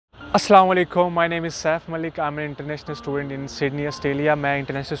अस्सलाम वालेकुम, my name is Saif Malik. I am an international student in Sydney Australia. मैं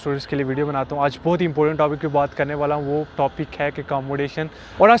international students के लिए वीडियो बनाता हूँ। आज बहुत ही इंपॉर्टेंट टॉपिक की बात करने वाला हूँ। वो टॉपिक है कि अकोमोडेशन।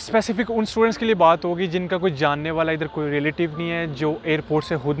 और आज स्पेसिफिक उन स्टूडेंट्स के लिए बात होगी जिनका कोई जानने वाला इधर कोई रिलेटिव नहीं है, जो एयरपोर्ट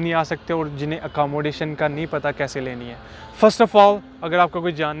से खुद नहीं आ सकते और जिन्हें अकोमोडेशन का नहीं पता कैसे लेनी है। फर्स्ट ऑफ ऑल, अगर आपका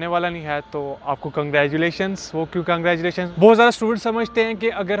कोई जानने वाला नहीं है तो आपको कंग्रेचुलेशंस। वो क्यों कंग्रेचुलेशंस? बहुत ज़्यादा स्टूडेंट समझते हैं कि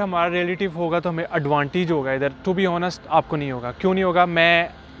अगर हमारा रिलेटिव होगा तो हमें एडवांटेज होगा इधर। टू बी ऑनेस्ट, आपको नहीं होगा। क्यों नहीं होगा? मैं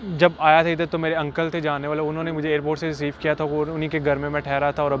जब आया था इधर तो मेरे अंकल थे जानने वाले, उन्होंने मुझे एयरपोर्ट से रिसीव किया था और उन्हीं के घर में मैं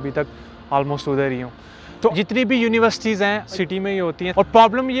ठहरा था और अभी तक ऑलमोस्ट उधर ही हूँ। तो जितनी भी यूनिवर्सिटीज़ हैं सिटी में ही होती हैं। और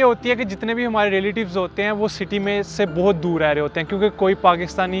प्रॉब्लम ये होती है कि जितने भी हमारे रिलेटिव्स होते हैं वो सिटी में से बहुत दूर रह रहे होते हैं, क्योंकि कोई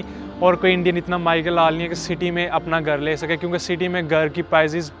पाकिस्तानी और कोई इंडियन इतना माइगल हाल नहीं है कि सिटी में अपना घर ले सके, क्योंकि सिटी में घर की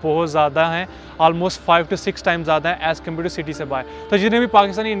प्राइजेस बहुत ज़्यादा हैं, ऑलमोस्ट 5 to 6 टाइम्स ज़्यादा है एज़ कम्पेयर टू सिटी से बाहर। तो जितने भी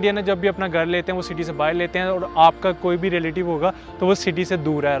पाकिस्तानी इंडियन है जब भी अपना घर लेते हैं वो सिटी से बाहर लेते हैं, और आपका कोई भी रिलेटिव होगा तो वो सिटी से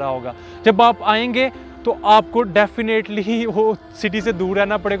दूर रह रहा होगा। जब आप आएंगे तो आपको डेफिनेटली वो सिटी से दूर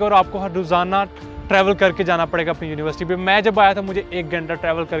रहना पड़ेगा और आपको हर रोज़ाना ट्रैवल करके जाना पड़ेगा अपनी यूनिवर्सिटी पे। मैं जब आया था मुझे 1 घंटा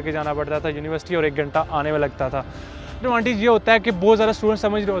ट्रैवल करके जाना पड़ता था यूनिवर्सिटी और 1 घंटा आने में लगता था। एडवांटेज ये होता है कि बहुत ज़्यादा स्टूडेंट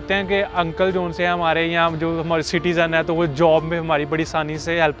समझ रहे होते हैं कि अंकल जो उनसे हमारे यहाँ जो हमारे सिटीज़न है तो वो जॉब में हमारी बड़ी आसानी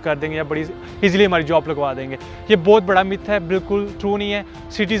से हेल्प कर देंगे या बड़ी इजीली हमारी जॉब लगवा देंगे। ये बहुत बड़ा मिथ है, बिल्कुल ट्रू नहीं है।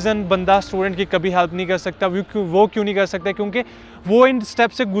 सिटीज़न बंदा स्टूडेंट की कभी हेल्प नहीं कर सकता। वो क्यों नहीं कर सकता? क्योंकि वो इन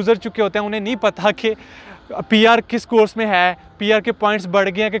स्टेप से गुजर चुके होते हैं। उन्हें नहीं पता कि पीआर किस कोर्स में है, पीआर के पॉइंट्स बढ़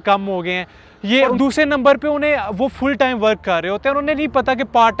गए हैं कि कम हो गए हैं। ये दूसरे नंबर पे उन्हें वो फुल टाइम वर्क कर रहे होते हैं और उन्हें नहीं पता कि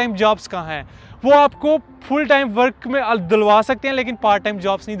पार्ट टाइम जॉब्स कहाँ हैं। वो आपको फुल टाइम वर्क में दिलवा सकते हैं लेकिन पार्ट टाइम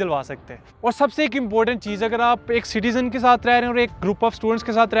जॉब्स नहीं दिलवा सकते। और सबसे एक इम्पॉर्टेंट चीज़, अगर आप एक सिटीज़न के साथ रह रहे हैं और एक ग्रुप ऑफ स्टूडेंट्स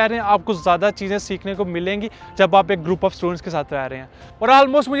के साथ रह रहे हैं, आपको ज़्यादा चीज़ें सीखने को मिलेंगी जब आप एक ग्रुप ऑफ स्टूडेंट्स के साथ रह रहे हैं। और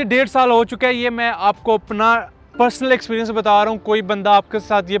ऑलमोस्ट मुझे 1.5 साल हो चुका है, ये मैं आपको अपना पर्सनल एक्सपीरियंस बता रहा हूँ। कोई बंदा आपके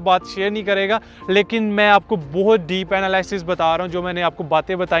साथ ये बात शेयर नहीं करेगा, लेकिन मैं आपको बहुत डीप एनालिसिस बता रहा हूँ जो मैंने आपको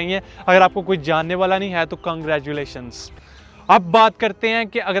बातें बताई हैं। अगर आपको कोई जानने वाला नहीं है तो कंग्रेचुलेशंस। अब बात करते हैं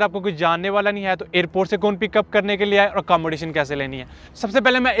कि अगर आपको कोई जानने वाला नहीं है तो एयरपोर्ट से कौन पिकअप करने के लिए आए और अकोमोडेशन कैसे लेनी है। सबसे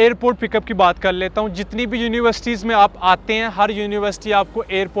पहले मैं एयरपोर्ट पिकअप की बात कर लेता हूँ। जितनी भी यूनिवर्सिटीज़ में आप आते हैं, हर यूनिवर्सिटी आपको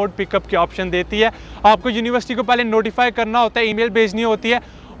एयरपोर्ट पिकअप की ऑप्शन देती है। आपको यूनिवर्सिटी को पहले नोटिफाई करना होता है, ईमेल भेजनी होती है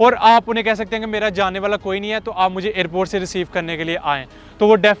और आप उन्हें कह सकते हैं कि मेरा जानने वाला कोई नहीं है तो आप मुझे एयरपोर्ट से रिसीव करने के लिए आएँ, तो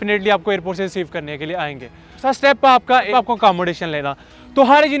वो डेफिनेटली आपको एयरपोर्ट से रिसीव करने के लिए आएंगे। फर्स्ट स्टेप आपको अकोमोडेशन लेना। तो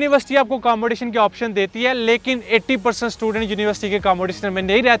हर यूनिवर्सिटी आपको अकोमोडेशन की ऑप्शन देती है, लेकिन 80% स्टूडेंट यूनिवर्सिटी के अकोमोडेशन में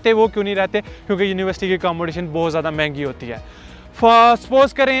नहीं रहते। वो क्यों नहीं रहते? क्योंकि यूनिवर्सिटी की अकोमोडेशन बहुत ज़्यादा महंगी होती है।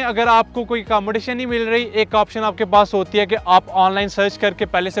 सपोज करें अगर आपको कोई अकोमोडेशन नहीं मिल रही, एक ऑप्शन आपके पास होती है कि आप ऑनलाइन सर्च करके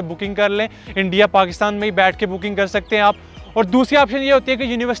पहले से बुकिंग कर लें। इंडिया पाकिस्तान में ही बैठ के बुकिंग कर सकते हैं आप। और दूसरी ऑप्शन ये होती है कि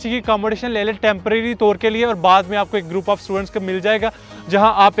यूनिवर्सिटी की अकोमोडेशन ले लें टेम्परेरी तौर के लिए, और बाद में आपको एक ग्रुप ऑफ स्टूडेंट्स का मिल जाएगा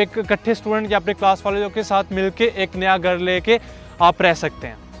जहां आप एक इकट्ठे स्टूडेंट या अपने क्लास वालों के साथ मिलके एक नया घर लेके आप रह सकते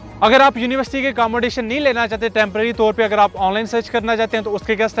हैं। अगर आप यूनिवर्सिटी के अकोमोडेशन नहीं लेना चाहते टेम्परेरी तौर पे, अगर आप ऑनलाइन सर्च करना चाहते हैं तो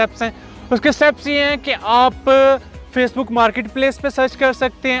उसके क्या स्टेप्स हैं? उसके स्टेप्स ये हैं कि आप फेसबुक मार्केट प्लेस पर सर्च कर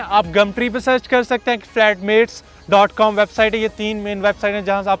सकते हैं, आप गमट्री पे सर्च कर सकते हैं, flatmates.com वेबसाइट है। ये 3 मेन वेबसाइट है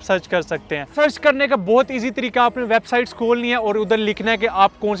जहां से आप सर्च कर सकते हैं। सर्च करने का बहुत इजी तरीका, आपने वेबसाइट्स खोलनी है और उधर लिखना है कि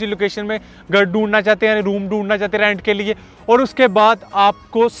आप कौन सी लोकेशन में घर ढूंढना चाहते हैं, रूम ढूंढना चाहते हैं रेंट के लिए, और उसके बाद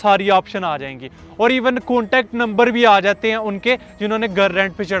आपको सारी ऑप्शन आ जाएंगी और इवन कॉन्टैक्ट नंबर भी आ जाते हैं उनके जिन्होंने घर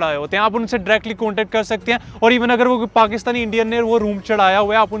रेंट पे चढ़ाए होते हैं। आप उनसे डायरेक्टली कॉन्टैक्ट कर सकते हैं, और इवन अगर वो पाकिस्तानी इंडियन ने वो रूम चढ़ाया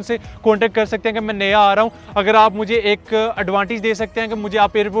हुआ है आप उनसे कॉन्टैक्ट कर सकते हैं कि मैं नया आ रहा हूँ, अगर आप मुझे एक एडवांटेज दे सकते हैं कि मुझे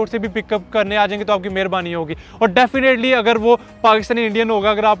आप एयरपोर्ट से भी पिकअप करने आ जाएंगे तो आपकी मेहरबानी होगी। और डेफिनेटली अगर वो पाकिस्तानी इंडियन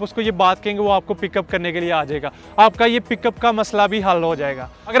होगा, अगर आप उसको ये बात कहेंगे वो आपको पिकअप करने के लिए आ जाएगा। आपका ये पिकअप का मसला भी हल हो जाएगा।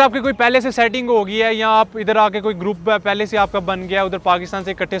 अगर आपकी कोई पहले से सेटिंग हो गई है या आप इधर आके कोई ग्रुप पहले से आपका बन गया, उधर पाकिस्तान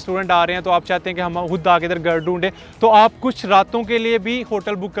से इकट्ठे स्टूडेंट आ रहे हैं तो आप चाहते हैं कि हम खुद आके इधर घर ढूंढें, तो आप कुछ रातों के लिए भी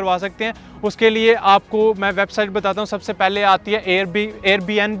होटल बुक करवा सकते हैं। उसके लिए आपको मैं वेबसाइट बताता हूँ। सबसे पहले आती है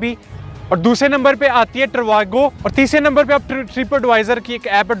एयरबीएनबी, और दूसरे नंबर पे आती है ट्रवागो, और तीसरे नंबर पे आप ट्रिप एडवाइजर की एक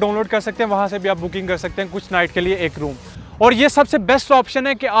ऐप डाउनलोड कर सकते हैं। वहाँ से भी आप बुकिंग कर सकते हैं कुछ नाइट के लिए एक रूम। और ये सबसे बेस्ट ऑप्शन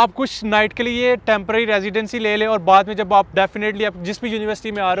है कि आप कुछ नाइट के लिए टेम्पररी रेजिडेंसी ले लें, और बाद में जब आप डेफिनेटली आप जिस भी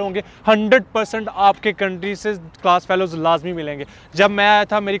यूनिवर्सिटी में आ रहे होंगे 100% आपके कंट्री से क्लास फेलोज लाजमी मिलेंगे। जब मैं आया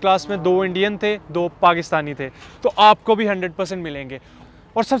था मेरी क्लास में 2 इंडियन थे, 2 पाकिस्तानी थे, तो आपको भी 100% मिलेंगे।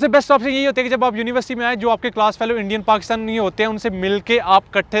 और सबसे बेस्ट ऑप्शन यही होता है कि जब आप यूनिवर्सिटी में आए, जो आपके क्लास फेलो इंडियन पाकिस्तानी होते हैं उनसे मिलके आप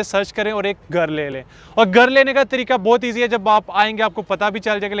इकट्ठे सर्च करें और एक घर ले लें। और घर लेने का तरीका बहुत ईजी है, जब आप आएंगे आपको पता भी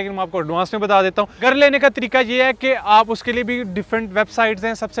चल जाएगा, लेकिन मैं आपको एडवांस में बता देता हूँ। घर लेने का तरीका ये है कि आप उसके लिए भी डिफरेंट वेबसाइट्स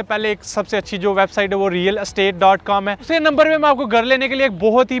हैं। सबसे पहले एक सबसे अच्छी जो वेबसाइट है वो realestate.com है। दूसरे नंबर में मैं आपको घर लेने के लिए एक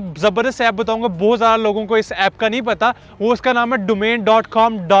बहुत ही ज़बरदस्त ऐप बताऊँगा, बहुत ज़्यादा लोगों को इस ऐप का नहीं पता, वो उसका नाम है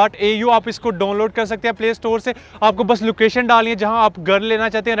domain.com.au। आप इसको डाउनलोड कर सकते हैं प्ले स्टोर से। आपको बस लोकेशन डालनी है जहाँ आप घर लेना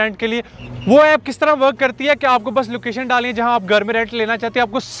चाहते हैं रेंट के लिए। वो ऐप किस तरह वर्क करती है कि आपको बस लोकेशन डालनी है जहां आप घर में रेंट लेना चाहते हैं,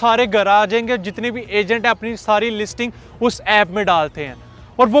 आपको सारे घर आ जाएंगे। जितने भी एजेंट है अपनी सारी लिस्टिंग उस ऐप में डालते हैं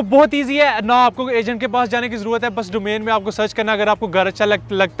और वो बहुत इजी है, ना आपको एजेंट के पास जाने की जरूरत है। बस डोमेन में आपको सर्च करना, अगर आपको घर अच्छा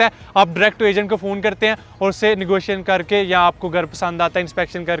लगता है आप डायरेक्ट एजेंट को फ़ोन करते हैं और उससे निगोशिएशन करके या आपको घर पसंद आता है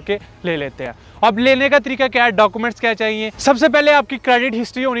इंस्पेक्शन करके ले लेते हैं। अब लेने का तरीका क्या है, डॉक्यूमेंट्स क्या चाहिए। सबसे पहले आपकी क्रेडिट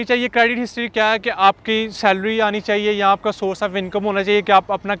हिस्ट्री होनी चाहिए। क्रेडिट हिस्ट्री क्या है कि आपकी सैलरी आनी चाहिए या आपका सोर्स ऑफ इनकम होना चाहिए कि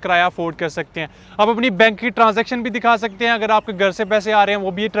आप अपना किराया अफोर्ड कर सकते हैं। आप अपनी बैंक की ट्रांजैक्शन भी दिखा सकते हैं, अगर आपके घर से पैसे आ रहे हैं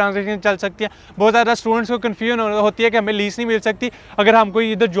वो भी ट्रांजैक्शन चल सकती है। बहुत ज़्यादा स्टूडेंट्स को कन्फ्यूजन होती है कि हमें लीज नहीं मिल सकती अगर हम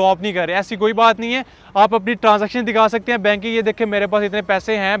कोई इधर जॉब नहीं कर रहे। ऐसी कोई बात नहीं है, आप अपनी ट्रांजैक्शन दिखा सकते हैं बैंक की, ये देखें मेरे पास इतने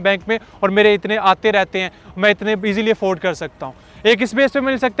पैसे हैं बैंक में और मेरे इतने आते रहते हैं, मैं इतने ईजिली अफोर्ड कर सकता हूँ। एक इस बेस पे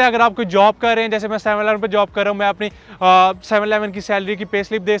मिल सकता है अगर आप कोई जॉब कर रहे हैं, जैसे मैं 7-11 पे जॉब कर रहा हूँ, मैं अपनी 7-11 की सैलरी की पे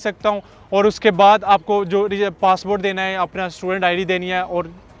स्लिप दे सकता हूँ और उसके बाद आपको जो पासपोर्ट देना है, अपना स्टूडेंट आईडी देनी है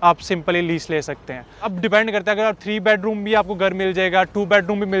और आप सिंपली लीज ले सकते हैं। अब डिपेंड करता है, अगर आप 3 बेडरूम भी आपको घर मिल जाएगा, 2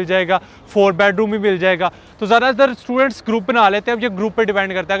 बेडरूम भी मिल जाएगा, 4 बेडरूम भी मिल जाएगा। तो ज़्यादातर स्टूडेंट्स ग्रुप बना लेते हैं, अब ये ग्रुप पे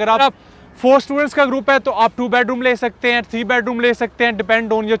डिपेंड करता है। अगर आप 4 स्टूडेंट्स का ग्रुप है तो आप 2 बेडरूम ले सकते हैं, 3 बेडरूम ले सकते हैं,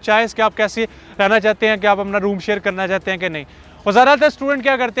 डिपेंड ऑन योर चॉइस कि आप कैसे रहना चाहते हैं, कि आप अपना रूम शेयर करना चाहते हैं कि नहीं। और ज़्यादातर स्टूडेंट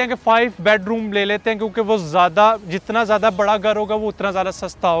क्या करते हैं कि 5 बेडरूम ले लेते हैं, क्योंकि वो जितना ज़्यादा बड़ा घर होगा वो उतना ज़्यादा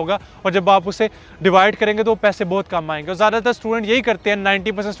सस्ता होगा और जब आप उसे डिवाइड करेंगे तो पैसे बहुत कम आएंगे। और ज़्यादातर स्टूडेंट यही करते हैं,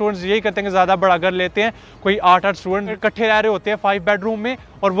 90% स्टूडेंट्स यही करते हैं कि ज़्यादा बड़ा घर लेते हैं। कोई 8-8 स्टूडेंट इकट्ठे रह रहे होते हैं 5 बेडरूम में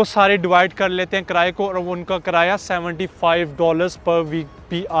और वो सारे डिवाइड कर लेते हैं किराए को, और उनका किराया $75 पर वीक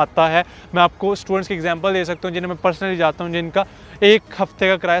भी आता है। मैं आपको स्टूडेंट्स की एग्जांपल दे सकता हूँ जिन्हें मैं पर्सनली जाता हूँ, जिनका एक हफ्ते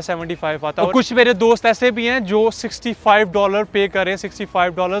का किराया 75 आता है। और कुछ मेरे दोस्त ऐसे भी हैं जो $65 पे करें,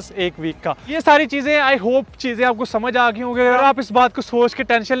 $65 एक वीक का। ये सारी चीज़ें आई होप चीज़ें आपको समझ आ गई होंगी। अगर आप इस बात को सोच के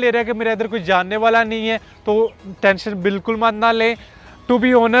टेंशन ले रहे हैं कि मेरे इधर कोई जानने वाला नहीं है, तो टेंशन बिल्कुल मत ना लें। टू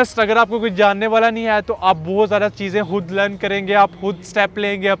बी ऑनेस्ट, अगर आपको कोई जानने वाला नहीं है तो आप बहुत ज़्यादा चीज़ें खुद लर्न करेंगे, आप खुद स्टेप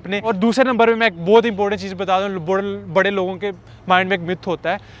लेंगे अपने। और दूसरे नंबर में मैं एक बहुत इंपॉर्टेंट चीज़ बता दूँ, बड़े लोगों के माइंड में एक मिथ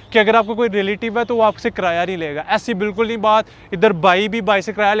होता है कि अगर आपको कोई रिलेटिव है तो वो आपसे किराया नहीं लेगा। ऐसी बिल्कुल नहीं बात। इधर भाई भी भाई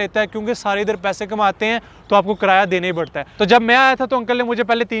से किराया लेता है, क्योंकि सारे इधर पैसे कमाते हैं तो आपको किराया देना ही पड़ता है। तो जब मैं आया था तो अंकल ने मुझे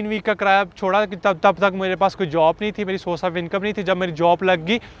पहले 3 वीक का किराया छोड़ा, कि तब तक मेरे पास कोई जॉब नहीं थी, मेरी सोर्स ऑफ इनकम नहीं थी। जब मेरी जॉब लग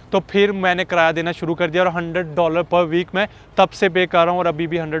गई तो फिर मैंने किराया देना शुरू कर दिया और $100 पर वीक मैं तब से पे कर रहा हूँ और अभी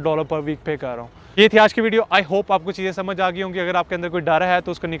भी $100 पर वीक पे कर रहा हूँ। ये थी आज की वीडियो। आई होप आपको चीज़ें समझ आ गई होंगी। अगर आपके अंदर कोई डर है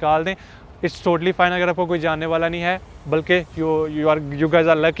तो उसको निकाल दें, इट्स टोटली फाइन। अगर आपको कोई जानने वाला नहीं है, बल्कि यू गाइस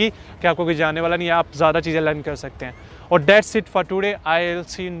आर लकी कि आपको कोई जानने वाला नहीं है, आप ज़्यादा चीज़ें लर्न कर सकते हैं। और that's it for today, I will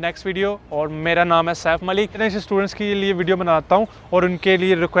see next video. और मेरा नाम है सैफ मलिक। मैं ऐसे स्टूडेंट्स के लिए वीडियो बनाता हूँ और उनके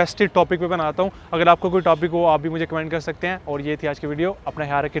लिए रिक्वेस्टेड टॉपिक पे बनाता हूँ। अगर आपको कोई टॉपिक हो आप भी मुझे कमेंट कर सकते हैं। और ये थी आज की वीडियो। अपना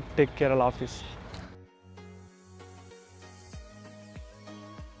ख्याल रखिए, टेक केयर, अल्लाह हाफिज़।